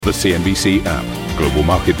The CNBC app. Global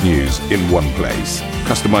market news in one place.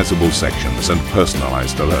 Customizable sections and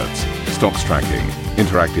personalized alerts. Stocks tracking,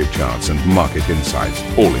 interactive charts and market insights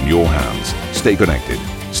all in your hands. Stay connected.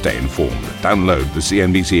 Stay informed. Download the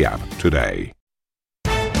CNBC app today.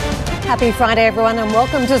 Happy Friday, everyone, and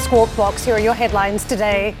welcome to Squawk Box. Here are your headlines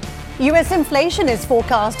today. US inflation is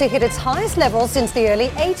forecast to hit its highest level since the early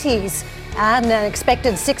 80s. And an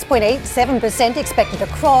expected 6.87% expected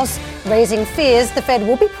across, raising fears the Fed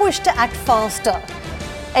will be pushed to act faster.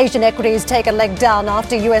 Asian equities take a leg down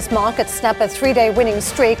after US markets snap a three-day winning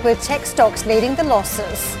streak, with tech stocks leading the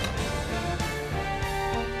losses.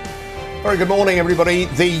 Very good morning, everybody.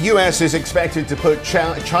 The US is expected to put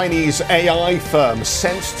Chinese AI firm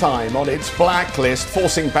SenseTime on its blacklist,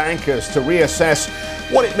 forcing bankers to reassess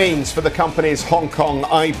what it means for the company's Hong Kong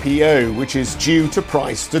IPO, which is due to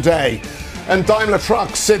price today. And Daimler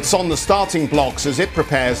Truck sits on the starting blocks as it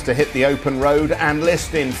prepares to hit the open road and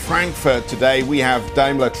list in Frankfurt today. We have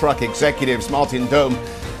Daimler Truck executives Martin Dom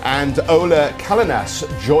and Ola Kalinas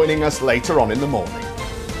joining us later on in the morning.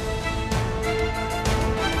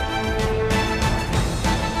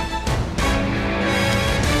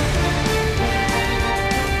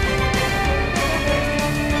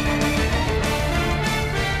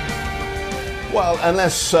 Well,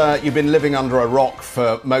 unless you've been living under a rock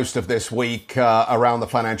for most of this week around the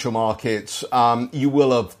financial markets, you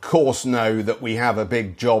will, of course, know that we have a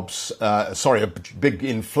big big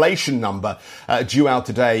inflation number due out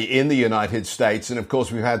today in the United States. And, of course,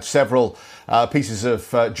 we've had several pieces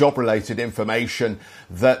of job-related information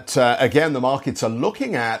that, again, the markets are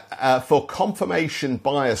looking at for confirmation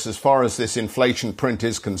bias as far as this inflation print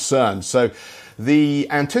is concerned. So the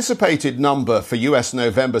anticipated number for US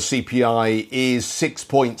November CPI is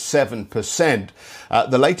 6.7%.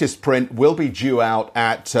 The latest print will be due out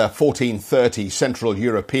at 14:30 Central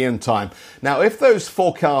European time. Now, if those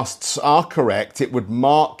forecasts are correct, it would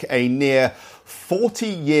mark a near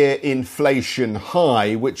 40-year inflation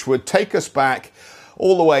high, which would take us back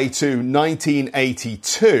all the way to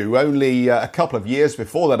 1982. Only a couple of years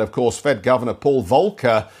before that, of course, Fed Governor Paul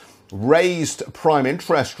Volcker raised prime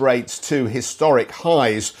interest rates to historic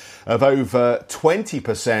highs of over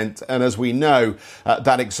 20%. And as we know,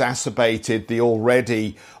 that exacerbated the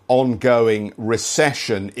already ongoing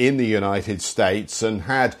recession in the United States and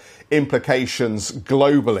had implications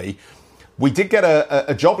globally. We did get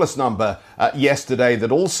a jobless number yesterday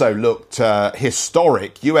that also looked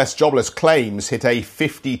historic. US jobless claims hit a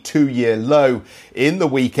 52-year low in the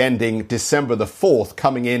week ending December the 4th,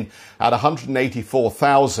 coming in at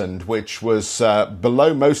 184,000, which was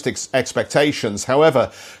below most expectations.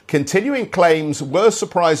 However, continuing claims were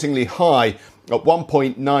surprisingly high at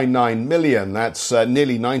 1.99 million. That's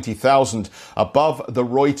nearly 90,000 above the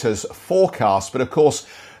Reuters forecast. But of course,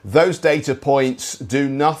 those data points do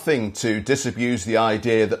nothing to disabuse the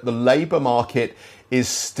idea that the labour market is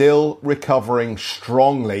still recovering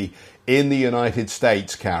strongly in the United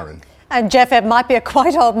States, Karen. And Jeff, it might be a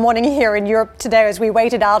quite odd morning here in Europe today as we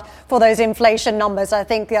waited out for those inflation numbers. I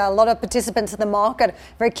think a lot of participants in the market are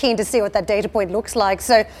very keen to see what that data point looks like.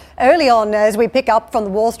 So early on, as we pick up from the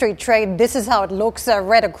Wall Street trade, this is how it looks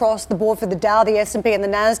red across the board for the Dow, the S&P and the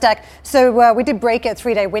Nasdaq. So we did break a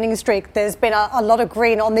three-day winning streak. There's been a lot of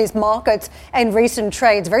green on these markets in recent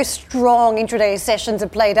trades. Very strong intraday sessions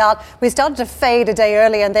have played out. We started to fade a day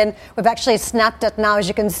early and then we've actually snapped it now, as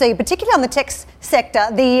you can see, particularly on the tech sector.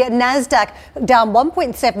 The Nasdaq down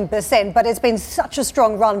 1.7%, but it's been such a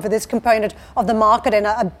strong run for this component of the market and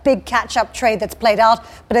a big catch-up trade that's played out.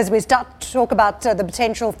 But as we start to talk about the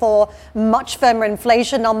potential for much firmer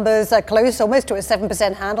inflation numbers, close almost to a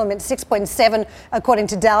 7% handle, I mean 6.7 according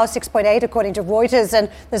to Dow, 6.8 according to Reuters, and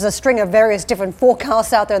there's a string of various different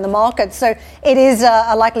forecasts out there in the market. So it is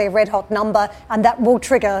a likely red-hot number, and that will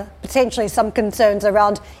trigger potentially some concerns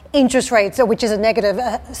around interest rates, which is a negative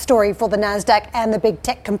story for the Nasdaq and the big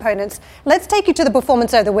tech components. Let's take you to the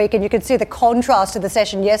performance over the week, and you can see the contrast to the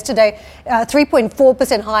session yesterday.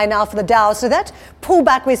 3.4% higher now for the Dow. So that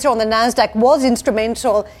pullback we saw on the Nasdaq was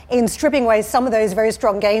instrumental in stripping away some of those very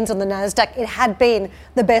strong gains on the Nasdaq. It had been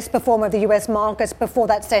the best performer of the US markets before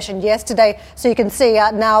that session yesterday. So you can see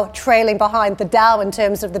now trailing behind the Dow in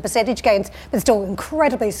terms of the percentage gains, but still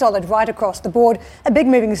incredibly solid right across the board. A big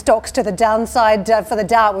moving stocks to the downside. For the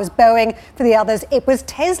Dow, it was Boeing. For the others, it was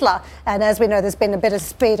Tesla. And as we know, there's been a bit of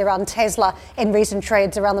speed around Tesla in recent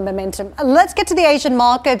trades around the momentum. Let's get to the Asian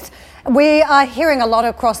markets. We are hearing a lot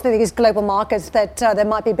across these global markets that there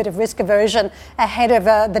might be a bit of risk aversion ahead of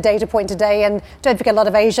the data point today. And don't forget, a lot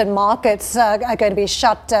of Asian markets are going to be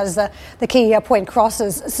shut as the key point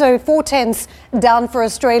crosses. So 4/10 down for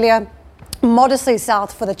Australia. modestly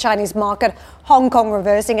south for the Chinese market. Hong Kong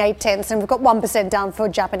reversing 0.8, and we've got 1% down for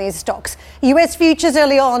Japanese stocks. US futures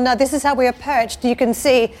early on, this is how we are perched. You can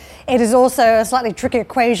see it is also a slightly tricky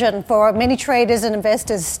equation for many traders and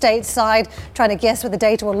investors stateside, trying to guess what the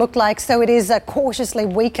data will look like. So it is cautiously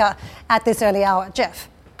weaker at this early hour. Jeff.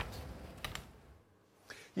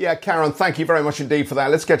 Yeah, Karen, thank you very much indeed for that.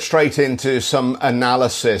 Let's get straight into some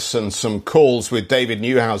analysis and some calls with David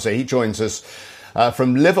Newhouser. He joins us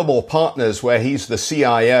from Livermore Partners, where he's the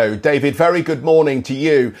CIO. David, very good morning to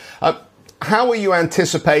you. How are you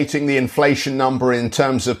anticipating the inflation number in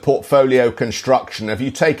terms of portfolio construction? Have you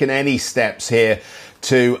taken any steps here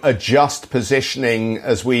to adjust positioning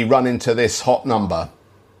as we run into this hot number?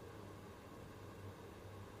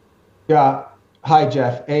 Yeah. Hi,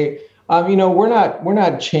 Jeff. Hey, we're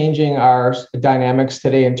not changing our dynamics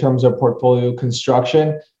today in terms of portfolio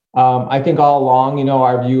construction. I think all along,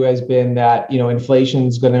 our view has been that, inflation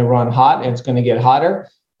is going to run hot and it's going to get hotter.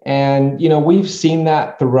 And, we've seen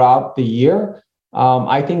that throughout the year.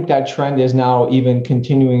 I think that trend is now even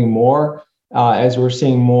continuing more as we're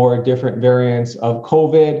seeing more different variants of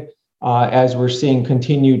COVID, as we're seeing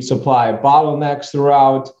continued supply bottlenecks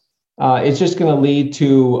throughout. It's just going to lead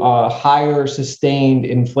to higher sustained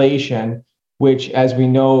inflation, which, as we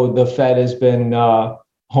know, the Fed has been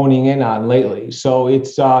honing in on lately. So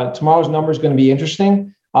it's tomorrow's number is going to be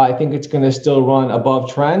interesting. I think it's going to still run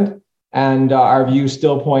above trend. And our view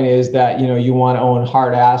still point is that, you want to own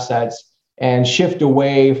hard assets and shift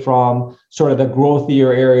away from sort of the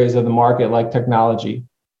growthier areas of the market like technology.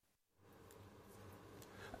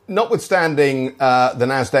 Notwithstanding the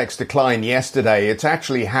Nasdaq's decline yesterday, it's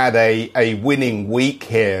actually had a winning week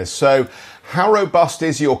here. So how robust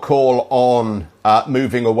is your call on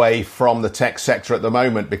moving away from the tech sector at the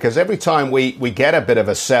moment? Because every time we get a bit of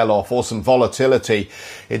a sell-off or some volatility,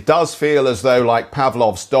 it does feel as though, like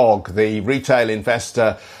Pavlov's dog, the retail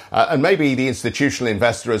investor and maybe the institutional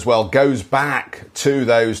investor as well goes back to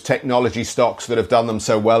those technology stocks that have done them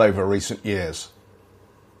so well over recent years.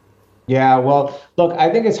 Yeah, well, look,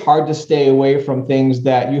 I think it's hard to stay away from things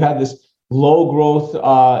that you have this low growth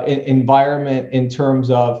environment in terms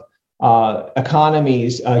of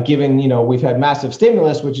economies, given, we've had massive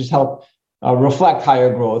stimulus, which has helped reflect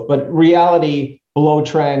higher growth. But reality below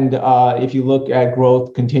trend, if you look at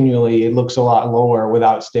growth continually, it looks a lot lower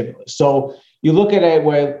without stimulus. So you look at it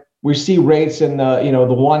where we see rates in the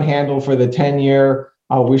one handle for the 10-year,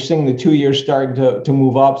 we're seeing the 2-year starting to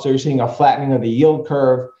move up. So you're seeing a flattening of the yield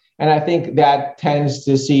curve. And I think that tends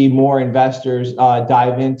to see more investors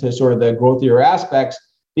dive into sort of the growthier aspects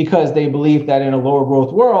because they believe that in a lower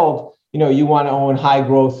growth world, you want to own high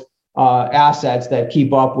growth assets that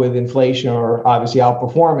keep up with inflation or obviously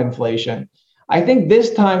outperform inflation. I think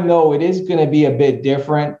this time, though, it is going to be a bit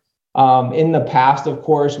different. In the past, of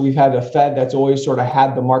course, we've had a Fed that's always sort of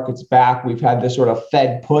had the markets back. We've had this sort of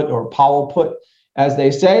Fed put or Powell put, as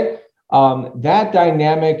they say. That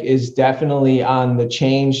dynamic is definitely on the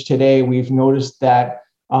change today. We've noticed that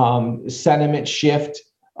sentiment shift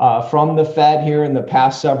from the Fed here in the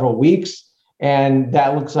past several weeks, and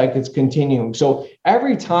that looks like it's continuing. So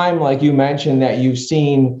every time, like you mentioned, that you've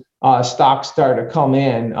seen stocks start to come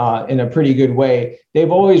in a pretty good way,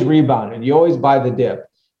 they've always rebounded. You always buy the dip.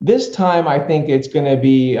 This time, I think it's going to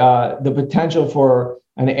be the potential for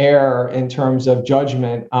an error in terms of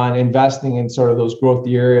judgment on investing in sort of those growth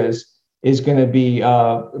areas is going to be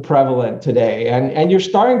prevalent today. And you're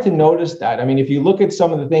starting to notice that. I mean, if you look at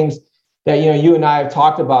some of the things that, you and I have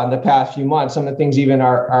talked about in the past few months, some of the things even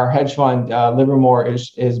our hedge fund, Livermore,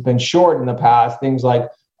 has been short in the past, things like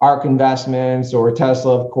ARK Investments or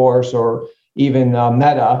Tesla, of course, or even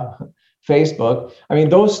Meta, Facebook. I mean,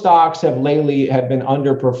 those stocks have lately been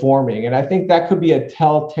underperforming. And I think that could be a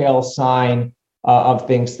telltale sign of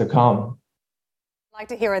things to come. Like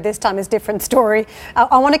to hear it this time is a different story.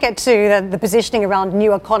 I want to get to the positioning around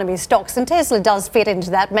new economy stocks, and Tesla does fit into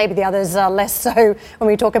that. Maybe the others are less so when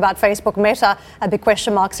we talk about Facebook, Meta, big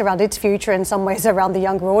question marks around its future, in some ways around the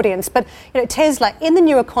younger audience. But Tesla, in the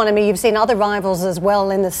new economy, you've seen other rivals as well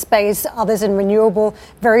in the space, others in renewable,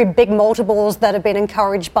 very big multiples that have been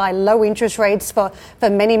encouraged by low interest rates for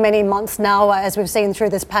many, many months now, as we've seen through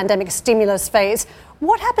this pandemic stimulus phase.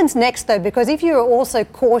 What happens next, though? Because if you're also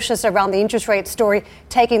cautious around the interest rate story,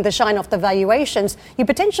 taking the shine off the valuations, you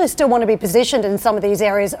potentially still want to be positioned in some of these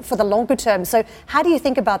areas for the longer term. So how do you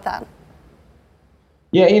think about that?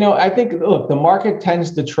 Yeah, I think, look, the market tends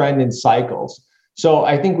to trend in cycles. So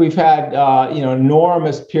I think we've had,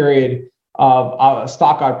 enormous period of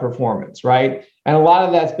stock outperformance, right? And a lot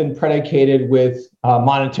of that's been predicated with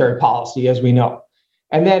monetary policy, as we know.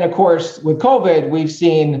 And then, of course, with COVID, we've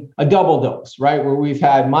seen a double dose, right? Where we've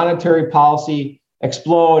had monetary policy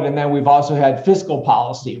explode, and then we've also had fiscal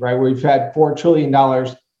policy, right? Where we've had $4 trillion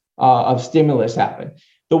of stimulus happen.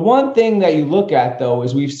 The one thing that you look at, though,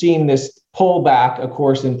 is we've seen this pullback, of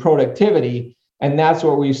course, in productivity, and that's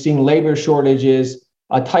where we've seen labor shortages,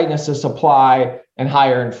 a tightness of supply, and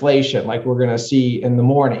higher inflation, like we're going to see in the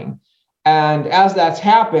morning. And as that's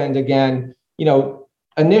happened, again,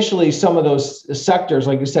 initially some of those sectors,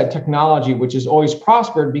 like you said, technology, which has always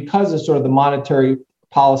prospered because of sort of the monetary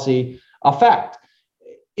policy effect.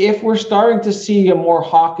 If we're starting to see a more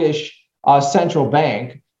hawkish central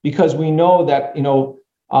bank, because we know that,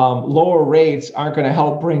 lower rates aren't going to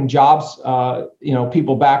help bring jobs,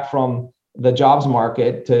 people back from the jobs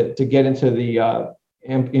market to get into the,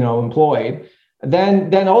 employed,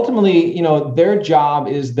 then ultimately, their job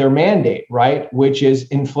is their mandate, right? Which is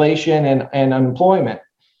inflation and unemployment.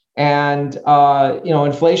 And,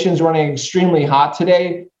 inflation is running extremely hot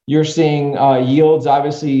today. You're seeing yields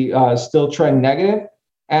obviously still trend negative.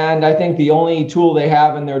 And I think the only tool they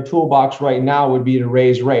have in their toolbox right now would be to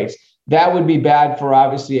raise rates. That would be bad for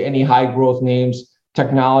obviously any high growth names,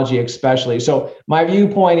 technology especially. So my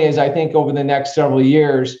viewpoint is, I think over the next several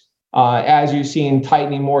years, as you've seen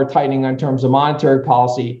more tightening in terms of monetary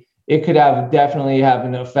policy, it could definitely have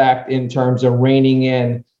an effect in terms of reining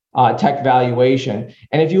in tech valuation.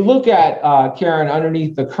 And if you look at, Karen,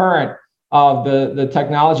 underneath the current of the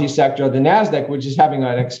technology sector, the NASDAQ, which is having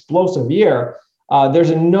an explosive year, there's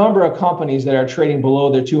a number of companies that are trading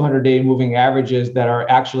below their 200-day moving averages that are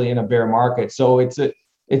actually in a bear market. So it's a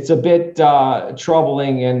bit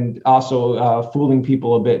troubling and also fooling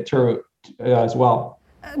people a bit as well.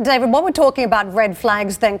 David, while we're talking about red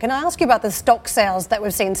flags, then, can I ask you about the stock sales that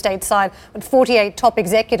we've seen stateside? 48 top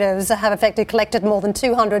executives have effectively collected more than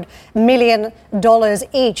 $200 million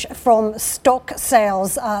each from stock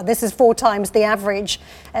sales. This is 4 times the average,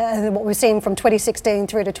 what we've seen from 2016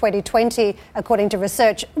 through to 2020, according to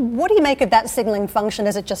research. What do you make of that signaling function?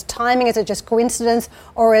 Is it just timing? Is it just coincidence?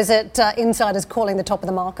 Or is it insiders calling the top of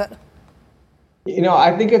the market?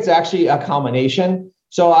 I think it's actually a combination.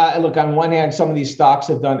 So look, on one hand, some of these stocks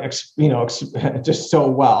have done, just so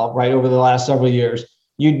well, right, over the last several years.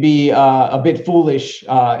 You'd be a bit foolish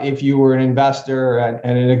if you were an investor and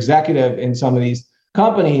an executive in some of these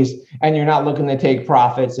companies and you're not looking to take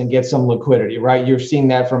profits and get some liquidity, right? You're seeing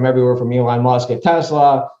that from everywhere from Elon Musk at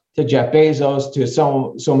Tesla to Jeff Bezos to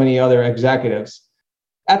so many other executives.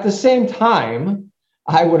 At the same time,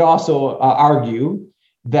 I would also argue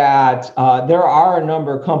that there are a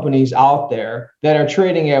number of companies out there that are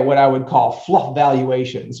trading at what I would call fluff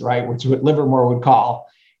valuations, right? Which is what Livermore would call.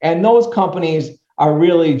 And those companies are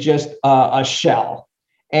really just a shell.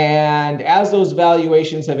 And as those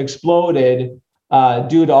valuations have exploded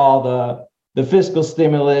due to all the fiscal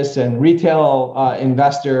stimulus and retail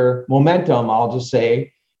investor momentum, I'll just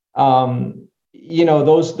say, those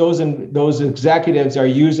executives are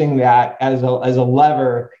using that as a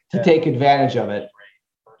lever to take advantage of it.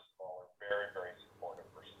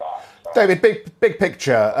 David, big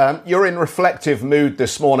picture. You're in reflective mood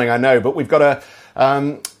this morning, I know, but we've got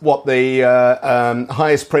the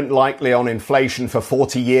highest print likely on inflation for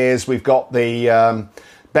 40 years. We've got the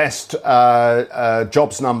best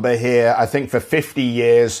jobs number here, I think, for 50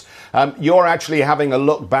 years. You're actually having a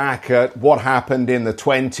look back at what happened in the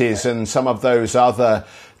 20s and some of those other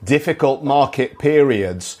difficult market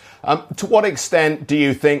periods. To what extent do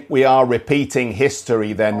you think we are repeating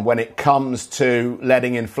history then when it comes to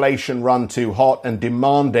letting inflation run too hot and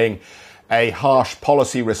demanding a harsh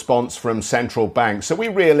policy response from central banks? Are we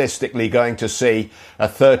realistically going to see a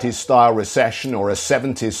 30s style recession or a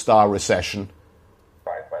 70s style recession?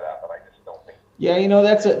 Yeah,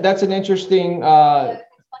 that's an interesting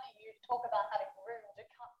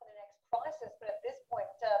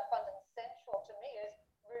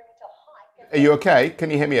Are you okay?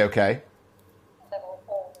 Can you hear me okay?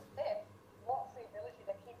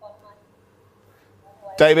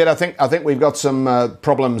 David, I think we've got some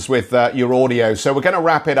problems with your audio, so we're going to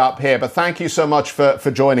wrap it up here. But thank you so much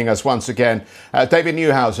for joining us once again. David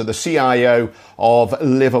Newhouser, the CIO of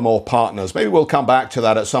Livermore Partners. Maybe we'll come back to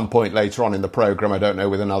that at some point later on in the program, I don't know,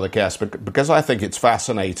 with another guest, but because I think it's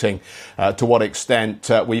fascinating to what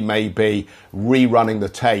extent we may be rerunning the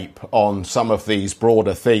tape on some of these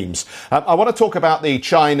broader themes. I want to talk about the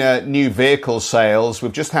China new vehicle sales.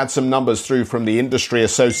 We've just had some numbers through from the Industry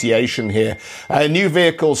Association here. New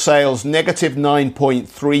vehicle sales negative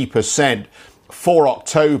 9.3% for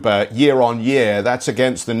October year on year. That's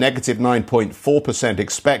against the negative 9.4%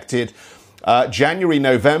 expected. January,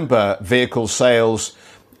 November vehicle sales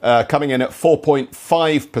coming in at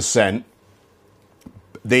 4.5%.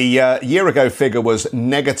 The year-ago figure was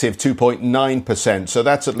negative 2.9%, so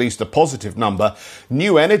that's at least a positive number.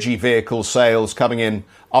 New energy vehicle sales coming in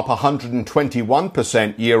up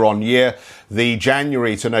 121% year-on-year. The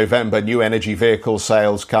January to November new energy vehicle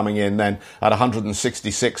sales coming in then at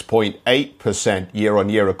 166.8%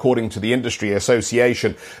 year-on-year, according to the Industry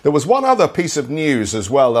Association. There was one other piece of news as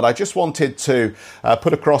well that I just wanted to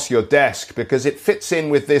put across your desk because it fits in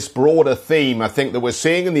with this broader theme, I think, that we're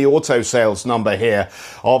seeing in the auto sales number here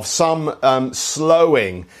of some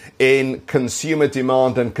slowing in consumer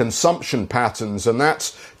demand and consumption patterns, and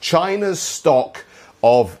that's China's stock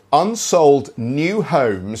of unsold new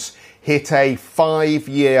homes hit a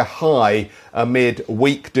 5-year high amid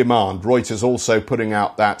weak demand. Reuters also putting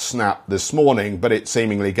out that snap this morning, but it's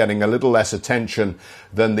seemingly getting a little less attention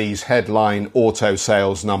than these headline auto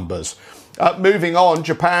sales numbers. Moving on,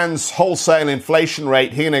 Japan's wholesale inflation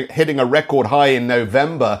rate hitting a record high in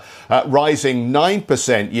November, rising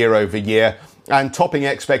 9% year over year, and topping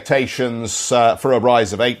expectations for a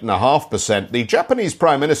rise of 8.5%. The Japanese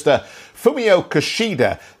Prime Minister Fumio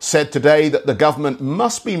Kishida said today that the government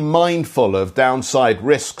must be mindful of downside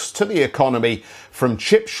risks to the economy from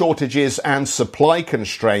chip shortages and supply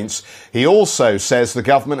constraints. He also says the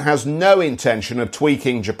government has no intention of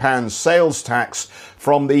tweaking Japan's sales tax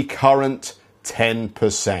from the current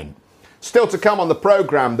 10%. Still to come on the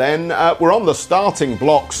programme then, we're on the starting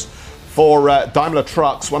blocks for Daimler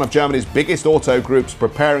Trucks, one of Germany's biggest auto groups,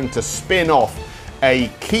 preparing to spin off a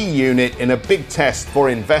key unit in a big test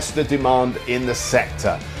for investor demand in the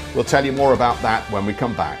sector. We'll tell you more about that when we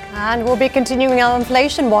come back. And we'll be continuing our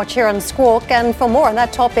inflation watch here on Squawk. And for more on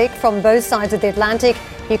that topic from both sides of the Atlantic,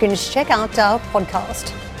 you can check out our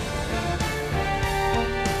podcast.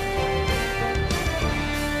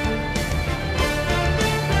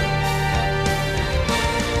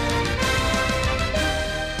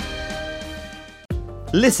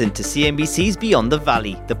 Listen to CNBC's Beyond the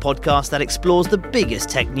Valley, the podcast that explores the biggest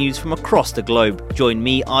tech news from across the globe. Join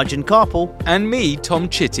me, Arjun Karpal. And me, Tom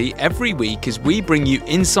Chitty, every week as we bring you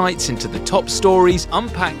insights into the top stories,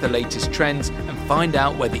 unpack the latest trends, and find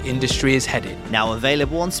out where the industry is headed. Now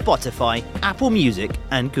available on Spotify, Apple Music,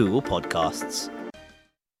 and Google Podcasts.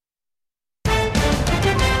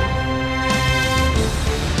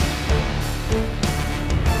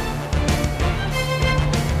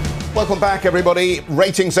 Welcome back, everybody.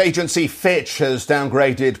 Ratings agency Fitch has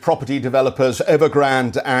downgraded property developers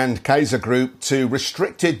Evergrande and Kaiser Group to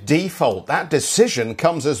restricted default. That decision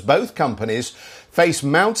comes as both companies face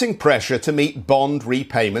mounting pressure to meet bond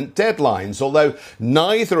repayment deadlines, although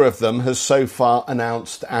neither of them has so far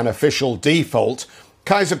announced an official default.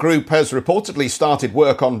 Kaiser Group has reportedly started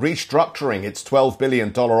work on restructuring its $12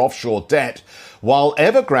 billion offshore debt, while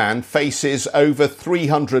Evergrande faces over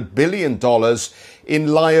 $300 billion in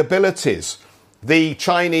liabilities. The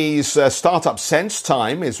Chinese startup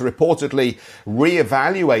SenseTime is reportedly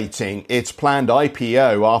re-evaluating its planned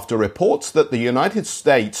IPO after reports that the United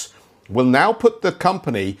States will now put the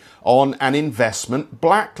company on an investment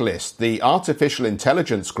blacklist. The artificial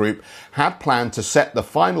intelligence group had planned to set the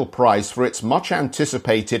final price for its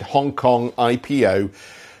much-anticipated Hong Kong IPO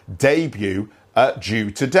debut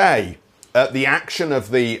due today. The action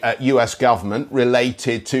of the US government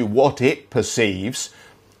related to what it perceives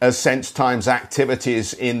as SenseTime's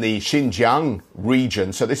activities in the Xinjiang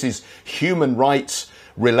region. So this is human rights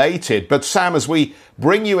related. But Sam, as we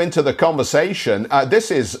bring you into the conversation,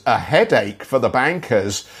 this is a headache for the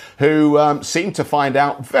bankers who seem to find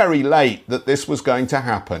out very late that this was going to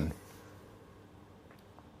happen.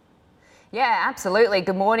 Yeah, absolutely.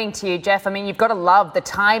 Good morning to you, Jeff. I mean, you've got to love the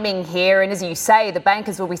timing here. And as you say, the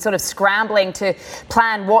bankers will be sort of scrambling to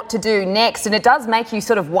plan what to do next. And it does make you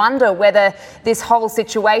sort of wonder whether this whole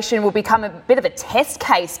situation will become a bit of a test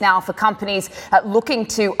case now for companies looking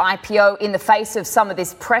to IPO in the face of some of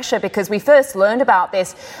this pressure, because we first learned about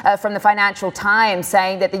this from the Financial Times,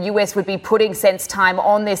 saying that the US would be putting SenseTime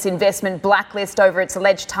on this investment blacklist over its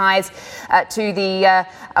alleged ties to the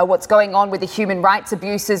what's going on with the human rights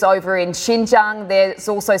abuses over in Xinjiang. There's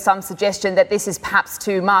also some suggestion that this is perhaps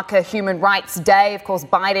to mark a Human Rights Day. Of course,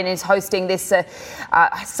 Biden is hosting this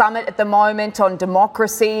summit at the moment on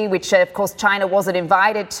democracy, which, of course, China wasn't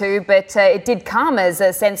invited to. But it did come as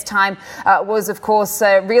SenseTime was, of course,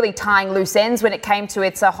 really tying loose ends when it came to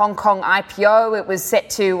its Hong Kong IPO. It was set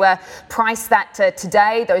to price that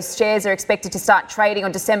today. Those shares are expected to start trading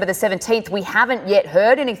on December the 17th. We haven't yet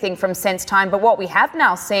heard anything from SenseTime, but what we have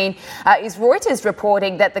now seen is Reuters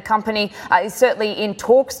reporting that the company company is certainly in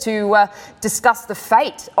talks to discuss the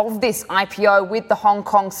fate of this IPO with the Hong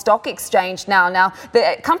Kong Stock Exchange now. Now,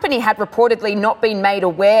 the company had reportedly not been made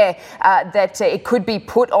aware that it could be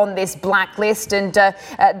put on this blacklist, and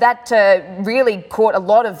that really caught a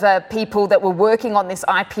lot of people that were working on this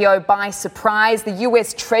IPO by surprise. The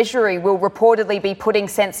US Treasury will reportedly be putting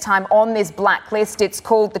SenseTime on this blacklist. It's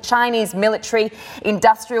called the Chinese Military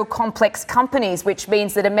Industrial Complex Companies, which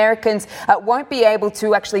means that Americans won't be able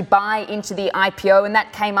to actually buy into the IPO, and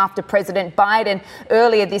that came after President Biden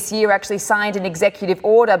earlier this year actually signed an executive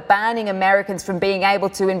order banning Americans from being able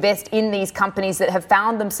to invest in these companies that have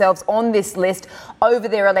found themselves on this list over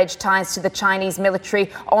their alleged ties to the Chinese military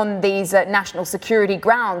on these national security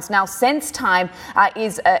grounds. Now, SenseTime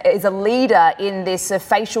is a leader in this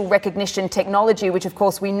facial recognition technology, which of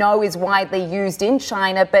course we know is widely used in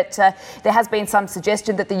China, but there has been some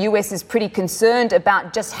suggestion that the US is pretty concerned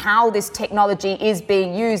about just how this technology is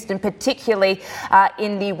being used, and particularly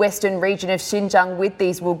in the western region of Xinjiang with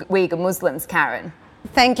these Uyghur Muslims. Karen.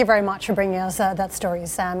 Thank you very much for bringing us that story,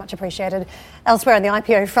 Sam. Much appreciated. Elsewhere on the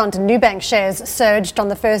IPO front, Nubank shares surged on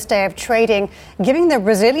the first day of trading, giving the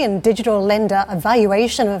Brazilian digital lender a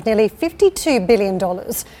valuation of nearly $52 billion.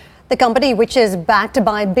 The company, which is backed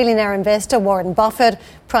by billionaire investor Warren Buffett,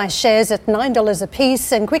 priced shares at $9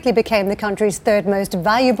 apiece and quickly became the country's third most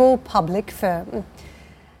valuable public firm.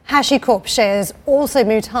 HashiCorp shares also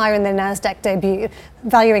moved higher in their Nasdaq debut,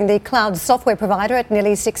 valuing the cloud software provider at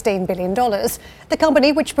nearly $16 billion. The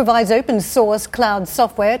company, which provides open source cloud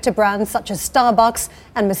software to brands such as Starbucks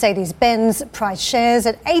and Mercedes-Benz, priced shares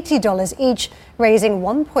at $80 each, raising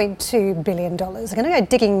 $1.2 billion. I'm going to go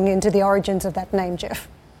digging into the origins of that name, Jeff.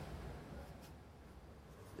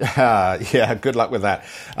 Yeah, good luck with that.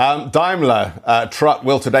 Daimler Truck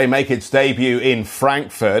will today make its debut in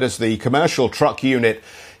Frankfurt as the commercial truck unit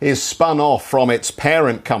is spun off from its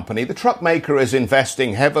parent company. The truck maker is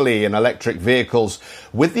investing heavily in electric vehicles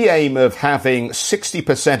with the aim of having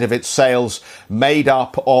 60% of its sales made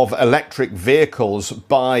up of electric vehicles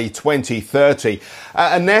by 2030.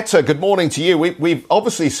 Annetta, good morning to you. We've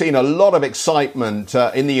obviously seen a lot of excitement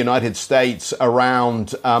in the United States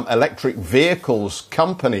around electric vehicles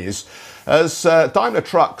companies. As Daimler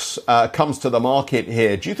Trucks comes to the market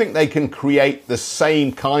here, do you think they can create the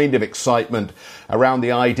same kind of excitement around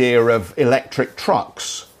the idea of electric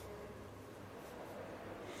trucks?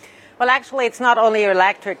 Well, actually, it's not only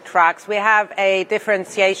electric trucks. We have a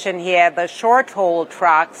differentiation here. The short-haul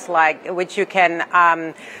trucks, which you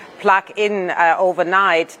can plug in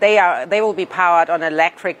overnight, they will be powered on an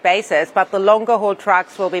electric basis, but the longer haul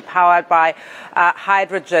trucks will be powered by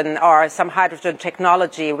hydrogen or some hydrogen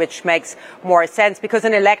technology, which makes more sense because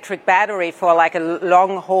an electric battery for like a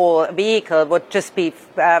long haul vehicle would just be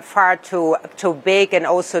far too big and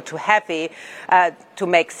also too heavy to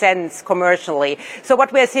make sense commercially. So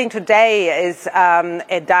what we're seeing today is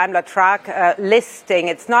a Daimler Truck listing.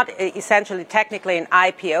 It's not essentially technically an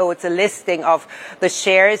IPO, it's a listing of the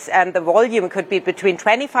shares, and the volume could be between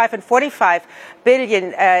 25 and 45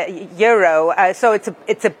 billion euro. So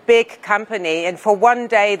it's a big company, and for one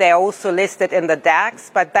day they're also listed in the DAX,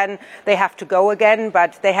 but then they have to go again,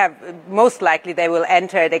 but most likely they will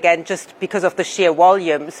enter it again just because of the sheer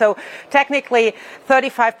volume. So technically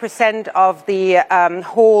 35% of the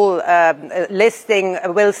whole listing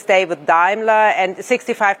will stay with Daimler, and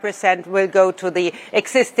 65% will go to the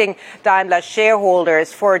existing Daimler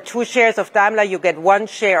shareholders. For 2 shares of Daimler, you get 1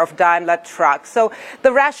 share of Daimler Truck. So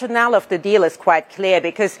the rationale of the deal is quite clear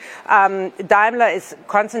because Daimler is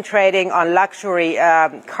concentrating on luxury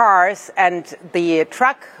cars, and the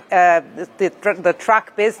truck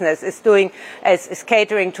business is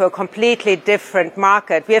catering to a completely different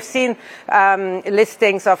market. We have seen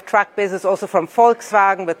listings of truck business also from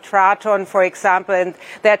Volkswagen with Traton, for example, and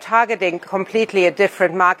they're targeting completely a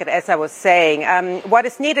different market, as I was saying. What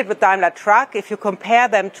is needed with Daimler Truck, if you compare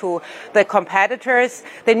them to the competitors,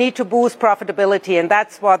 they need to boost profitability, and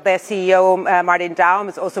that's what their CEO, Martin Daum,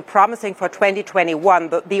 is also promising for 2021.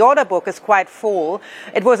 The order book is quite full.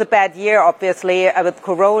 It was a bad year, obviously, with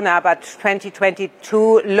Corona, but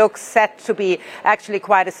 2022 looks set to be actually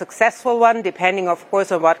quite a successful one, depending, of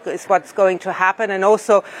course, on what's going to happen, and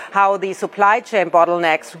also how the supply chain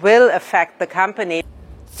bottlenecks will affect the company.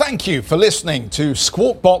 Thank you for listening to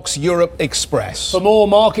Squawk Box Europe Express. For more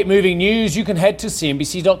market-moving news, you can head to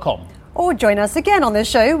cnbc.com. Or join us again on the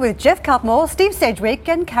show with Jeff Cutmore, Steve Sedgwick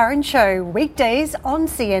and Karen Cho, weekdays on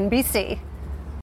CNBC.